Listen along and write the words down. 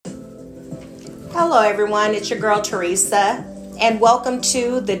Hello everyone, it's your girl Teresa, and welcome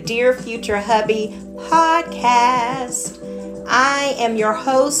to the Dear Future Hubby podcast. I am your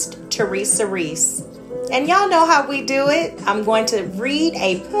host, Teresa Reese, and y'all know how we do it. I'm going to read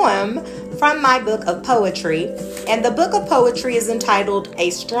a poem from my book of poetry, and the book of poetry is entitled A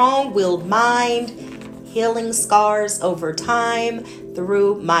Strong-Willed Mind, Healing Scars Over Time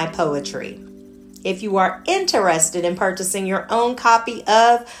Through My Poetry. If you are interested in purchasing your own copy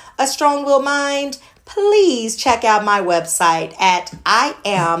of A Strong-Willed Mind, please check out my website at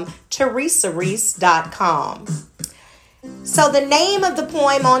IamTeresaReese.com. So the name of the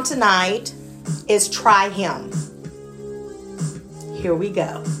poem on tonight is Try Him. Here we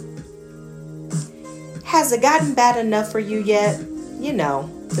go. Has it gotten bad enough for you yet? You know,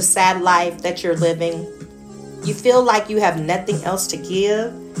 the sad life that you're living. You feel like you have nothing else to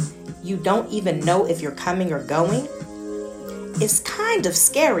give. You don't even know if you're coming or going. It's kind of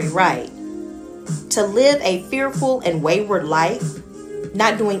scary, right? To live a fearful and wayward life,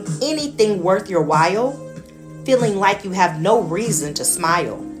 not doing anything worth your while, feeling like you have no reason to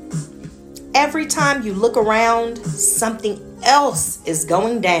smile. Every time you look around, something else is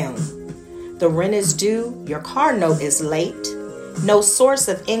going down. The rent is due, your car note is late, no source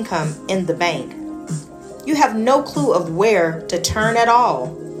of income in the bank. You have no clue of where to turn at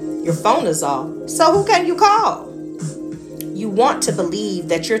all. Your phone is off, so who can you call? You want to believe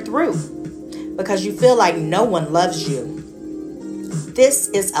that you're through because you feel like no one loves you. This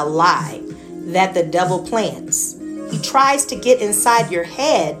is a lie that the devil plants. He tries to get inside your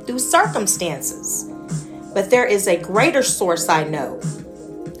head through circumstances. But there is a greater source I know,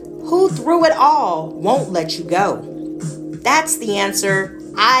 who through it all won't let you go. That's the answer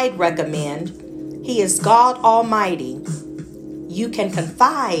I'd recommend. He is God Almighty. You can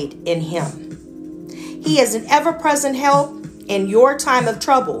confide in Him. He is an ever-present help in your time of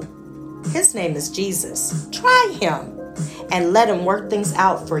trouble. His name is Jesus. Try Him and let Him work things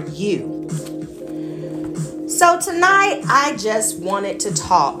out for you. So tonight, I just wanted to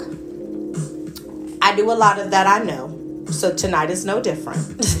talk. I do a lot of that, I know. So tonight is no different.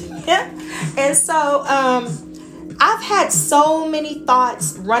 And so I've had so many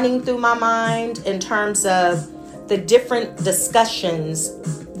thoughts running through my mind in terms of the different discussions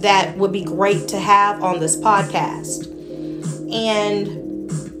that would be great to have on this podcast. And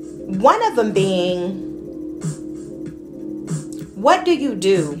one of them being, what do you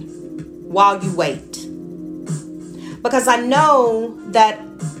do while you wait? Because I know that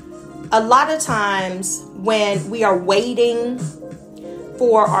a lot of times when we are waiting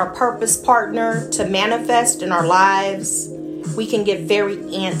for our purpose partner to manifest in our lives, we can get very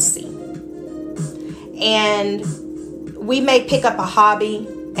antsy. And we may pick up a hobby,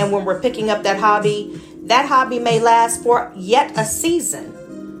 and when we're picking up that hobby may last for yet a season.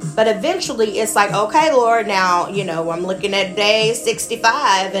 But eventually it's like, okay, Lord, now, I'm looking at day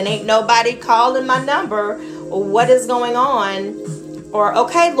 65 and ain't nobody calling my number, or what is going on? Or,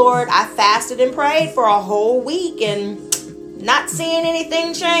 okay, Lord, I fasted and prayed for a whole week and not seeing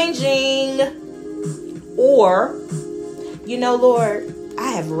anything changing. Or, Lord,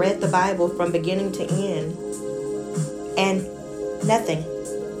 I have read the Bible from beginning to end and nothing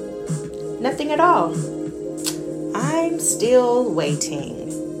at all. I'm still waiting.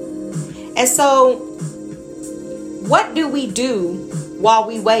 And so what do we do while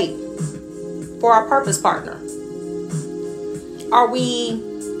we wait for our purpose partner? Are we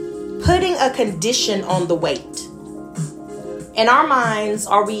putting a condition on the wait? In our minds,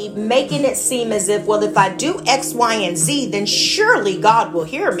 are we making it seem as if, well, if I do X, Y, and Z, then surely God will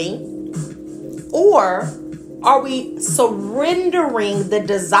hear me? Or are we surrendering the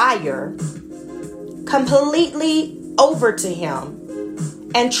desire completely over to Him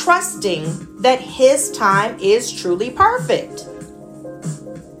and trusting that His time is truly perfect?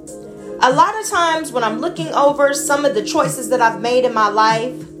 A lot of times when I'm looking over some of the choices that I've made in my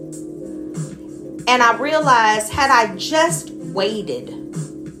life, and I realize, had I just waited,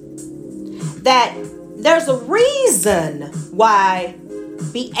 that there's a reason why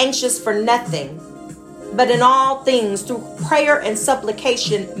be anxious for nothing, but in all things through prayer and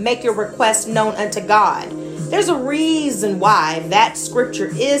supplication make your request known unto God. There's a reason why that scripture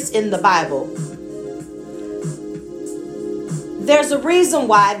is in the Bible. There's a reason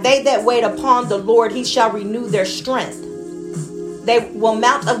why they that wait upon the Lord, He shall renew their strength. They will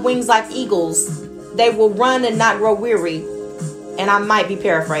mount up wings like eagles. They will run and not grow weary. And I might be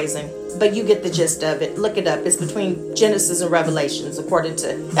paraphrasing, but you get the gist of it. Look it up. It's between Genesis and Revelations, according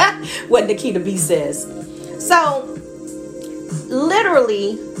to what Nikita B says. So,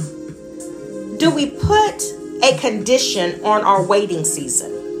 literally, do we put a condition on our waiting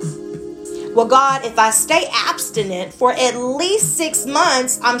season? Well, God, if I stay abstinent for at least 6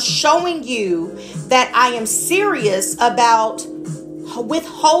 months, I'm showing you that I am serious about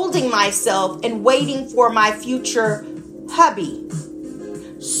withholding myself and waiting for my future hubby.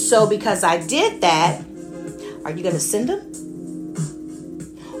 So because I did that, are you going to send him?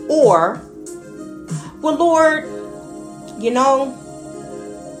 Or, well, Lord,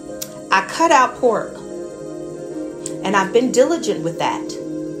 I cut out pork and I've been diligent with that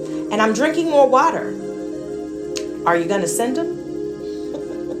and I'm drinking more water. Are you going to send him?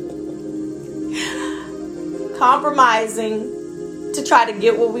 Compromising to try to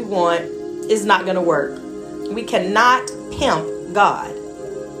get what we want is not going to work. We cannot pimp God.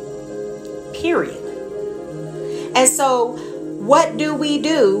 Period. And so what do we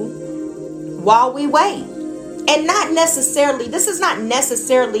do while we wait? And this is not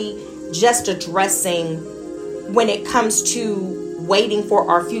necessarily just addressing when it comes to waiting for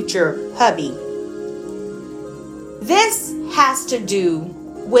our future hubby. This has to do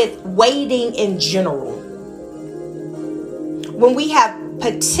with waiting in general. When we have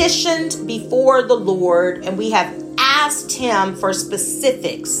petitioned before the Lord and we have asked Him for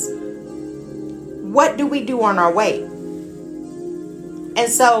specifics, what do we do on our way? And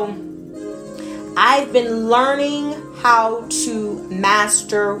so I've been learning how to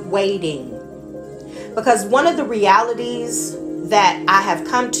master waiting, because one of the realities that I have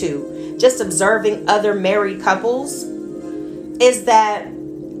come to just observing other married couples is that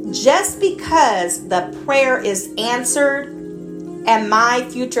just because the prayer is answered and my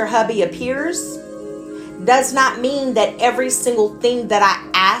future hubby appears does not mean that every single thing that I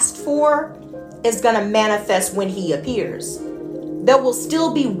asked for is going to manifest when he appears. There will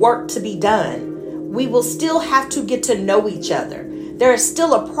still be work to be done. We will still have to get to know each other. There is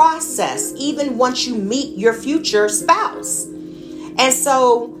still a process even once you meet your future spouse. And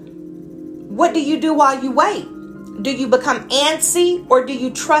so what do you do while you wait? Do you become antsy or do you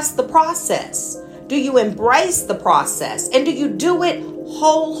trust the process? Do you embrace the process? And do you do it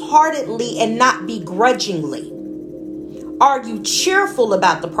wholeheartedly and not begrudgingly? Are you cheerful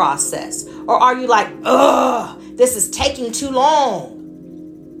about the process? Or are you like, this is taking too long?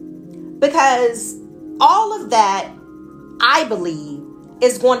 Because all of that, I believe,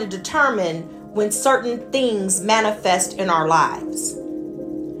 is going to determine when certain things manifest in our lives.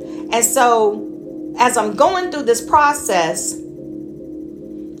 And so, as I'm going through this process,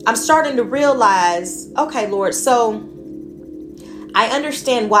 I'm starting to realize, okay, Lord, so I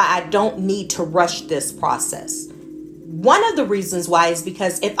understand why I don't need to rush this process. One of the reasons why is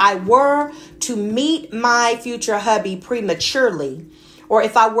because if I were to meet my future hubby prematurely, or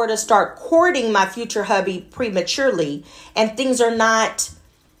if I were to start courting my future hubby prematurely, and things are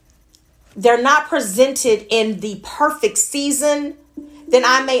they're not presented in the perfect season, then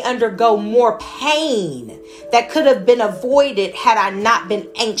I may undergo more pain that could have been avoided had I not been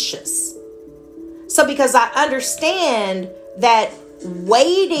anxious. So because I understand that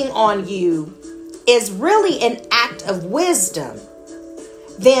waiting on you is really an act of wisdom,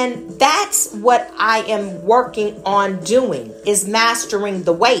 then that's what I am working on doing, is mastering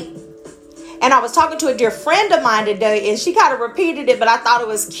the wait. And I was talking to a dear friend of mine today, and she kind of repeated it, but I thought it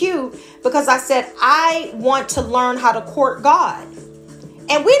was cute because I said, I want to learn how to court God.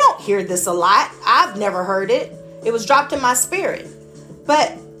 And we don't hear this a lot. I've never heard it. It was dropped in my spirit.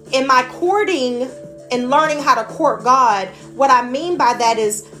 But in my courting and learning how to court God, what I mean by that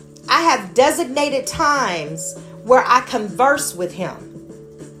is I have designated times where I converse with Him.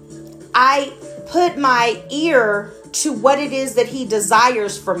 I put my ear to what it is that He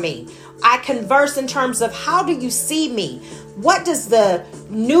desires for me. I converse in terms of, how do you see me? What does the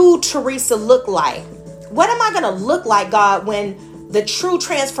new Teresa look like? What am I going to look like, God, when the true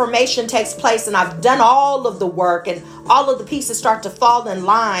transformation takes place and I've done all of the work and all of the pieces start to fall in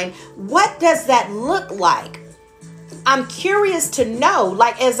line? What does that look like? I'm curious to know,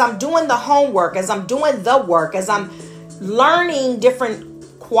 like, as I'm doing the homework, as I'm doing the work, as I'm learning different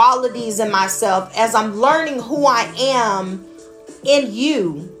qualities in myself, as I'm learning who I am in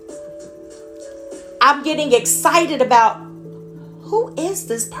you, I'm getting excited about, who is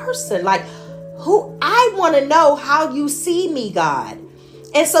this person? Like, who I want to know how you see me, God.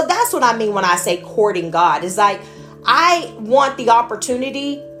 And so that's what I mean when I say courting God. It's like, I want the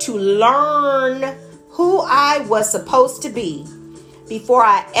opportunity to learn who I was supposed to be before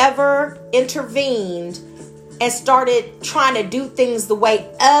I ever intervened and started trying to do things the way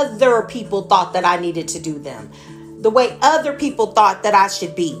other people thought that I needed to do them, the way other people thought that I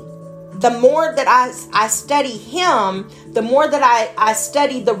should be. The more that I study Him, the more that I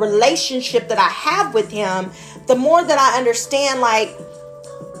study the relationship that I have with Him, the more that I understand, like,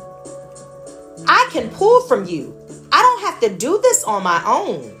 can pull from you. I don't have to do this on my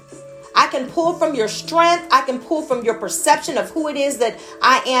own. I can pull from your strength. I can pull from your perception of who it is that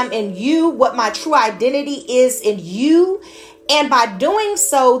I am in you, what my true identity is in you. And by doing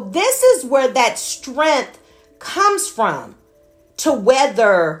so, this is where that strength comes from to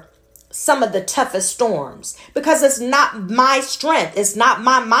weather some of the toughest storms, because it's not my strength. It's not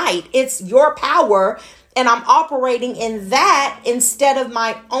my might. It's your power. And I'm operating in that instead of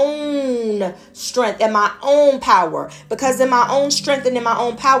my own strength and my own power. Because in my own strength and in my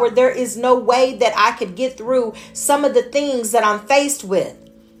own power, there is no way that I could get through some of the things that I'm faced with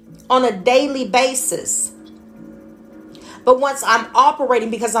on a daily basis. But once I'm operating,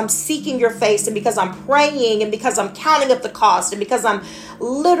 because I'm seeking your face, and because I'm praying, and because I'm counting up the cost, and because I'm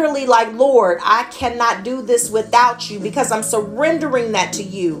literally like, Lord, I cannot do this without you, because I'm surrendering that to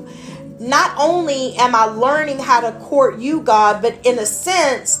you. Not only am I learning how to court you, God, but in a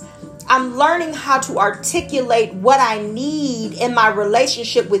sense, I'm learning how to articulate what I need in my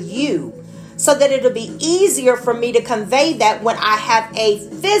relationship with you, so that it'll be easier for me to convey that when I have a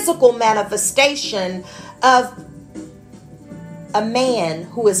physical manifestation of a man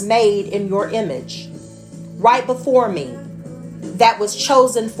who is made in your image right before me, that was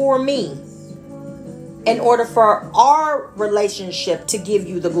chosen for me in order for our relationship to give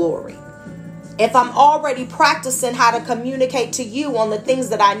you the glory. If I'm already practicing how to communicate to you on the things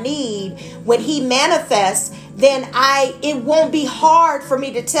that I need when he manifests, then it won't be hard for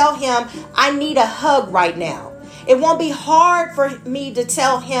me to tell him I need a hug right now. It won't be hard for me to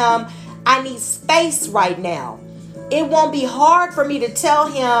tell him I need space right now. It won't be hard for me to tell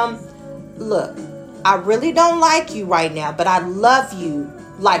him, look, I really don't like you right now, but I love you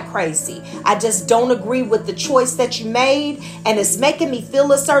like crazy. I just don't agree with the choice that you made, and it's making me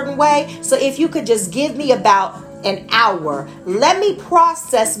feel a certain way. So if you could just give me about an hour, let me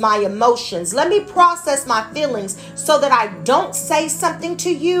process my emotions. Let me process my feelings so that I don't say something to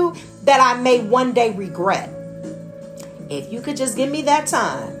you that I may one day regret. If you could just give me that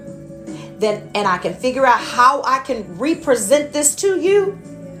time, and I can figure out how I can represent this to you,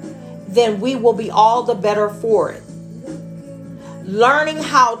 then we will be all the better for it. Learning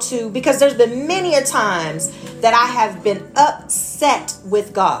how to, because there's been many a times that I have been upset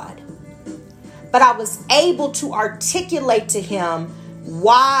with God, but I was able to articulate to him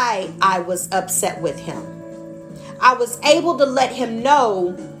why I was upset with him. I was able to let him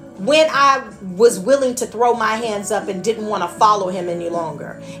know when I was willing to throw my hands up and didn't want to follow him any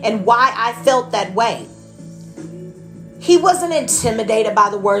longer, and why I felt that way. He wasn't intimidated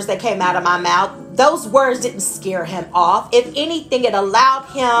by the words that came out of my mouth. Those words didn't scare him off. If anything, it allowed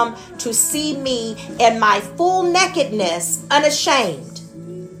him to see me in my full nakedness, unashamed.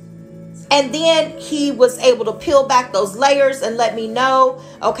 And then he was able to peel back those layers and let me know,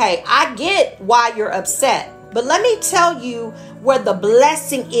 okay, I get why you're upset, but let me tell you where the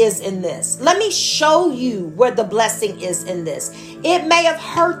blessing is in this. Let me show you where the blessing is in this. It may have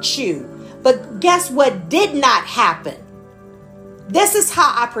hurt you, but guess what did not happen? This is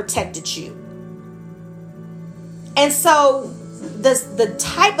how I protected you. And so the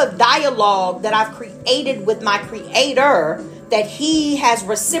type of dialogue that I've created with my creator, that he has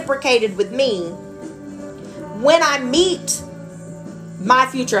reciprocated with me, when I meet my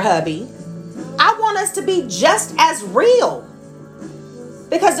future hubby, I want us to be just as real.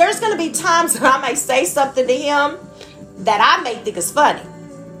 Because there's going to be times that I may say something to him that I may think is funny.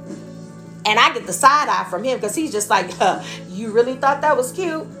 And I get the side eye from him because he's just like, you really thought that was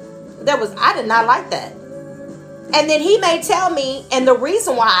cute? I did not like that. And then he may tell me, and the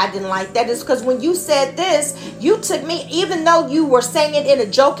reason why I didn't like that is because when you said this, you took me, even though you were saying it in a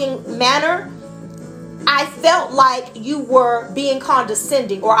joking manner, I felt like you were being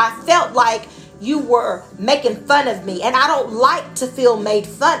condescending, or I felt like you were making fun of me, and I don't like to feel made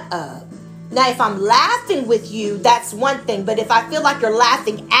fun of. Now, if I'm laughing with you, that's one thing, but if I feel like you're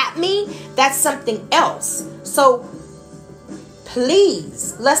laughing at me, that's something else. So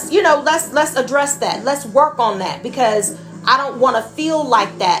please, let's address that. Let's work on that, because I don't want to feel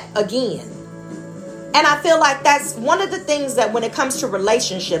like that again. And I feel like that's one of the things that when it comes to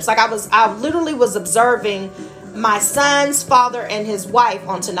relationships, like I literally was observing my son's father and his wife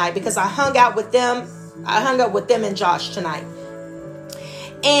on tonight, because I hung out with them and Josh tonight.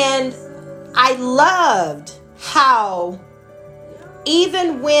 And I loved how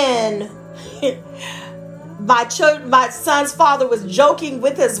even when my son's father was joking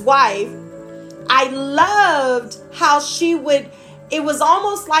with his wife, I loved how it was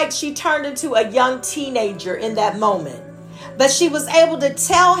almost like she turned into a young teenager in that moment. But she was able to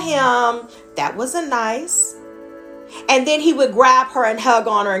tell him, that wasn't nice. And then he would grab her and hug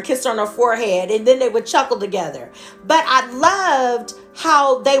on her and kiss her on her forehead. And then they would chuckle together. But I loved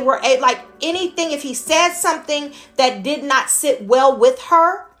how they were like anything. If he said something that did not sit well with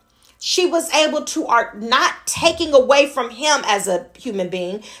her, she was able to, not taking away from him as a human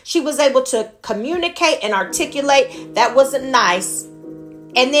being, she was able to communicate and articulate that wasn't nice.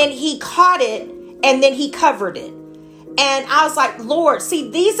 And then he caught it and then he covered it. And I was like, Lord,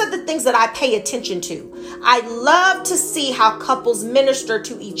 see, these are the things that I pay attention to. I love to see how couples minister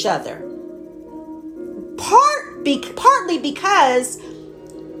to each other. Partly because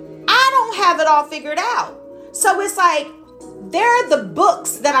I don't have it all figured out. So it's like, there are the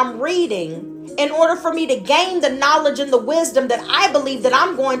books that I'm reading in order for me to gain the knowledge and the wisdom that I believe that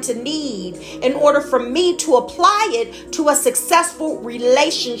I'm going to need in order for me to apply it to a successful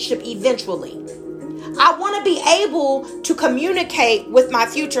relationship eventually. I want to be able to communicate with my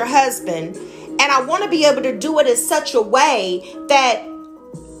future husband, and I want to be able to do it in such a way that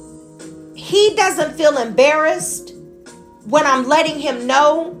he doesn't feel embarrassed when I'm letting him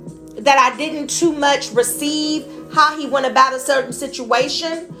know that I didn't too much receive how he went about a certain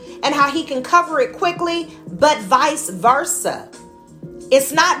situation and how he can cover it quickly, but vice versa.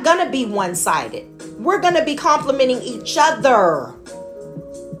 It's not going to be one-sided. We're going to be complimenting each other.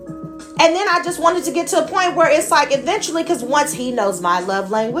 And then I just wanted to get to a point where it's like eventually, because once he knows my love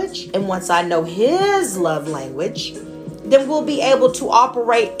language and once I know his love language, then we'll be able to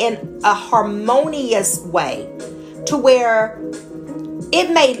operate in a harmonious way to where it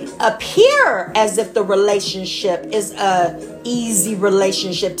may appear as if the relationship is a easy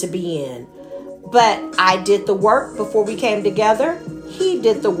relationship to be in. But I did the work before we came together. He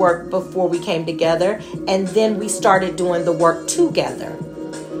did the work before we came together. And then we started doing the work together.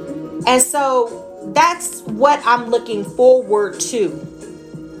 And so that's what I'm looking forward to.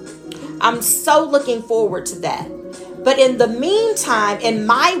 I'm so looking forward to that. But in the meantime, in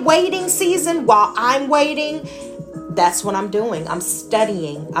my waiting season, while I'm waiting, that's what I'm doing. I'm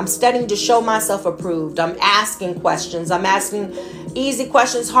studying. I'm studying to show myself approved. I'm asking questions. I'm asking easy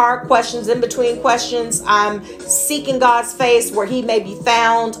questions, hard questions, in between questions. I'm seeking God's face where he may be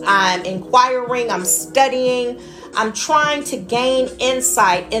found. I'm inquiring. I'm studying. I'm trying to gain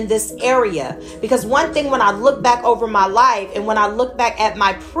insight in this area. Because one thing, when I look back over my life and when I look back at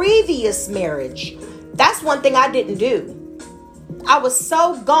my previous marriage, that's one thing I didn't do. I was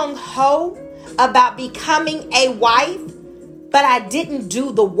so gung-ho about becoming a wife, but I didn't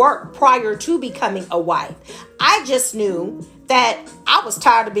do the work prior to becoming a wife. I just knew that I was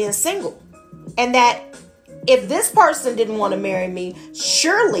tired of being single, and that if this person didn't want to marry me,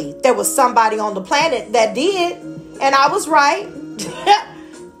 surely there was somebody on the planet that did, and I was right.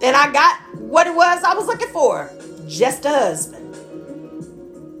 And I got what it was I was looking for. Just a husband.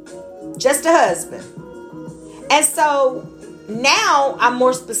 Just a husband. And so now I'm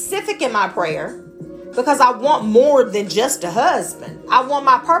more specific in my prayer because I want more than just a husband. I want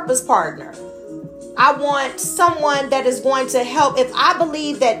my purpose partner. I want someone that is going to help. If I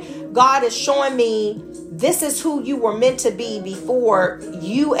believe that God is showing me this is who you were meant to be before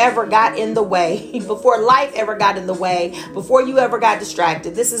you ever got in the way, before life ever got in the way, before you ever got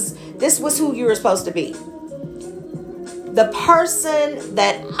distracted, this was who you were supposed to be. The person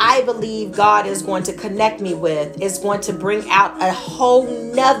that I believe God is going to connect me with is going to bring out a whole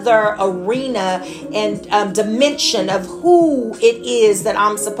nother arena and dimension of who it is that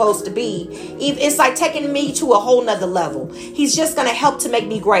I'm supposed to be. It's like taking me to a whole nother level. He's just going to help to make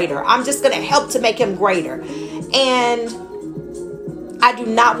me greater. I'm just going to help to make him greater. And I do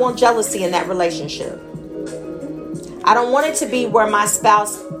not want jealousy in that relationship. I don't want it to be where my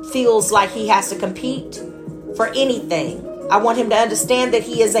spouse feels like he has to compete for anything. I want him to understand that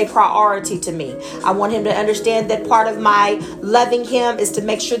he is a priority to me. I want him to understand that part of my loving him is to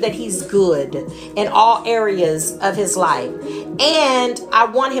make sure that he's good in all areas of his life. And I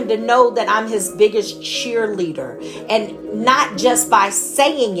want him to know that I'm his biggest cheerleader. And not just by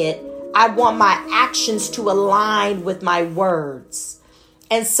saying it, I want my actions to align with my words.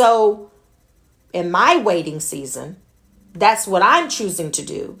 And so in my waiting season, that's what I'm choosing to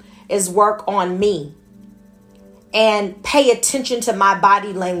do, is work on me. And pay attention to my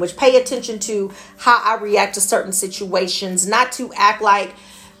body language. Pay attention to how I react to certain situations. Not to act like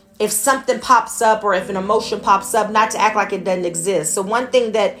if something pops up or if an emotion pops up, not to act like it doesn't exist. So one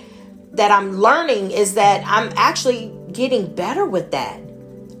thing that I'm learning is that I'm actually getting better with that.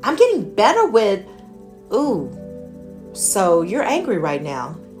 I'm getting better with, ooh, so you're angry right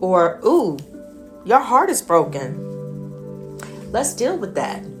now. Or, ooh, your heart is broken. Let's deal with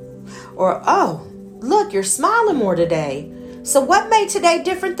that. Or, oh, look, you're smiling more today. So what made today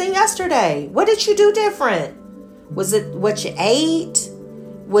different than yesterday? What did you do different? Was it what you ate?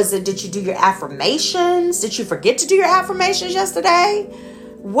 Did you do your affirmations? Did you forget to do your affirmations yesterday?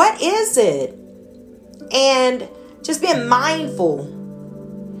 What is it? And just being mindful.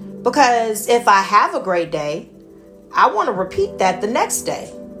 Because if I have a great day, I want to repeat that the next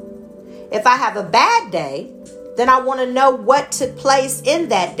day. If I have a bad day, then I want to know what took place in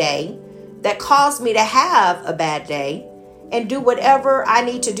that day that caused me to have a bad day and do whatever I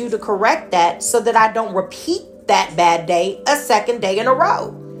need to do to correct that so that I don't repeat that bad day a second day in a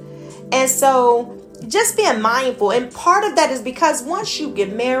row. And so just being mindful. And part of that is because once you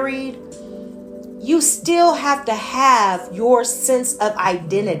get married, you still have to have your sense of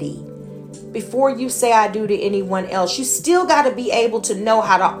identity. Before you say I do to anyone else, you still got to be able to know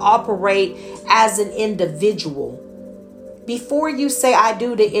how to operate as an individual. Before you say I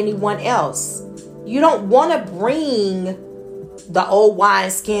do to anyone else, you don't want to bring the old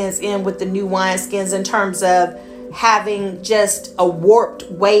wineskins in with the new wineskins in terms of having just a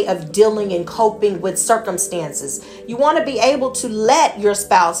warped way of dealing and coping with circumstances. You want to be able to let your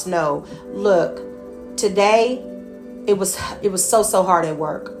spouse know, look, today it was so hard at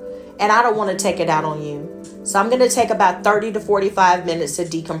work and I don't want to take it out on you. So I'm going to take about 30 to 45 minutes to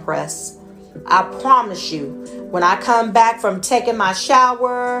decompress. I promise you, when I come back from taking my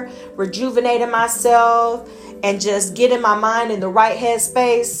shower, rejuvenating myself, and just getting my mind in the right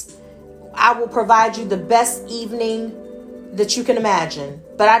headspace, I will provide you the best evening that you can imagine.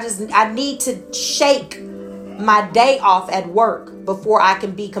 But I need to shake my day off at work before I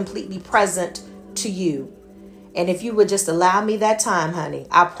can be completely present to you. And if you would just allow me that time, honey,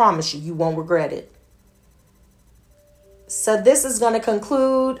 I promise you won't regret it. So this is going to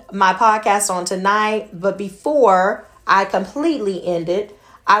conclude my podcast on tonight. But before I completely end it,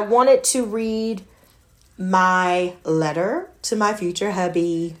 I wanted to read my letter to my future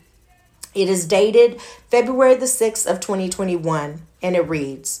hubby. It is dated February the 6th of 2021, and it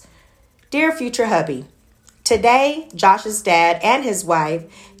reads, Dear future hubby, today Josh's dad and his wife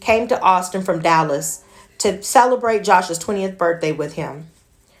came to Austin from Dallas to celebrate Josh's 20th birthday with him.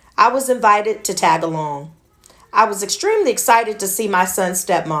 I was invited to tag along. I was extremely excited to see my son's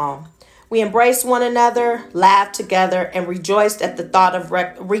stepmom. We embraced one another, laughed together, and rejoiced at the thought of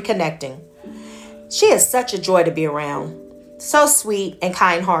reconnecting. She is such a joy to be around, so sweet and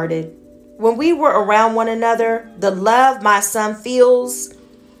kind-hearted. When we were around one another, the love my son feels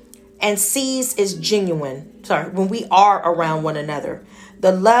and sees is genuine. When we are around one another,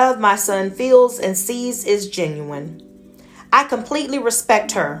 the love my son feels and sees is genuine. I completely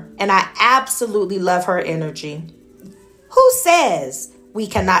respect her, and I absolutely love her energy. Who says we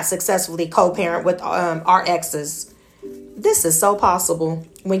cannot successfully co-parent with our exes? This is so possible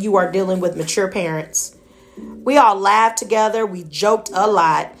when you are dealing with mature parents. We all laughed together, we joked a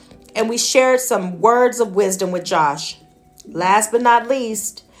lot, and we shared some words of wisdom with Josh. Last but not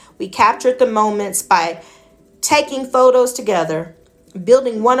least, we captured the moments by taking photos together,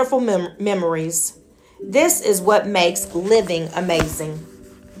 building wonderful memories. This is what makes living amazing.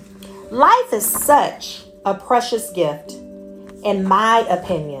 Life is such a precious gift, in my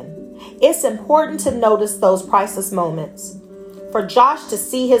opinion. It's important to notice those priceless moments. For Josh to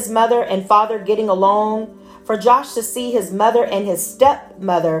see his mother and father getting along, for Josh to see his mother and his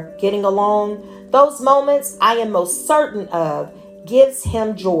stepmother getting along, those moments I am most certain of gives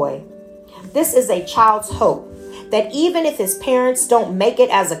him joy. This is a child's hope, that even if his parents don't make it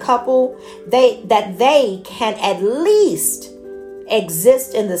as a couple, that they can at least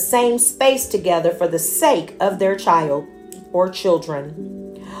exist in the same space together for the sake of their child or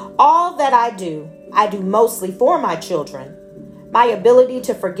children. All that I do mostly for my children. My ability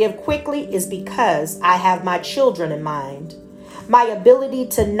to forgive quickly is because I have my children in mind. My ability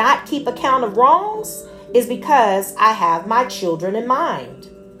to not keep account of wrongs is because I have my children in mind.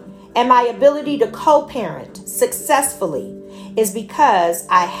 And my ability to co-parent successfully is because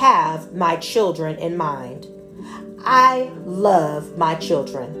I have my children in mind. I love my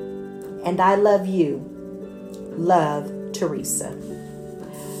children, and I love you. Love, Teresa.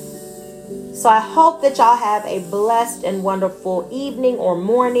 So I hope that y'all have a blessed and wonderful evening or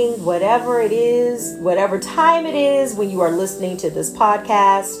morning, whatever it is, whatever time it is when you are listening to this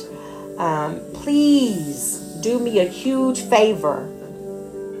podcast. Please do me a huge favor.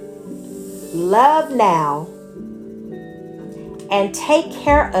 Love now and take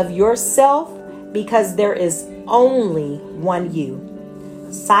care of yourself, because there is only one you.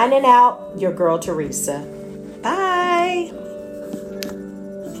 Signing out, your girl Teresa. Bye.